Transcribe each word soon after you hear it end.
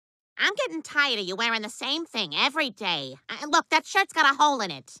I'm getting tired of you wearing the same thing every day. Look, that shirt's got a hole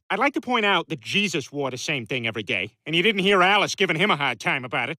in it. I'd like to point out that Jesus wore the same thing every day, and you didn't hear Alice giving him a hard time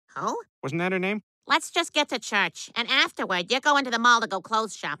about it. Who? Wasn't that her name? Let's just get to church, and afterward, you're going to the mall to go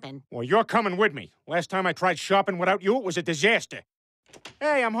clothes shopping. Well, you're coming with me. Last time I tried shopping without you, it was a disaster.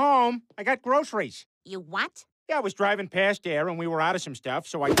 Hey, I'm home. I got groceries. You what? Yeah, I was driving past there, and we were out of some stuff,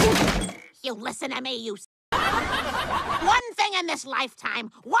 so I... You listen to me, you One thing in this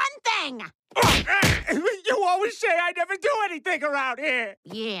lifetime. One thing! You always say I never do anything around here.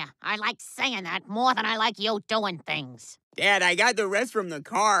 Yeah, I like saying that more than I like you doing things. Dad, I got the rest from the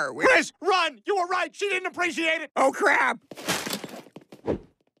car. Liz, run! You were right. She didn't appreciate it. Oh, crap!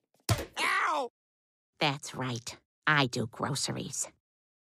 Ow! That's right. I do groceries.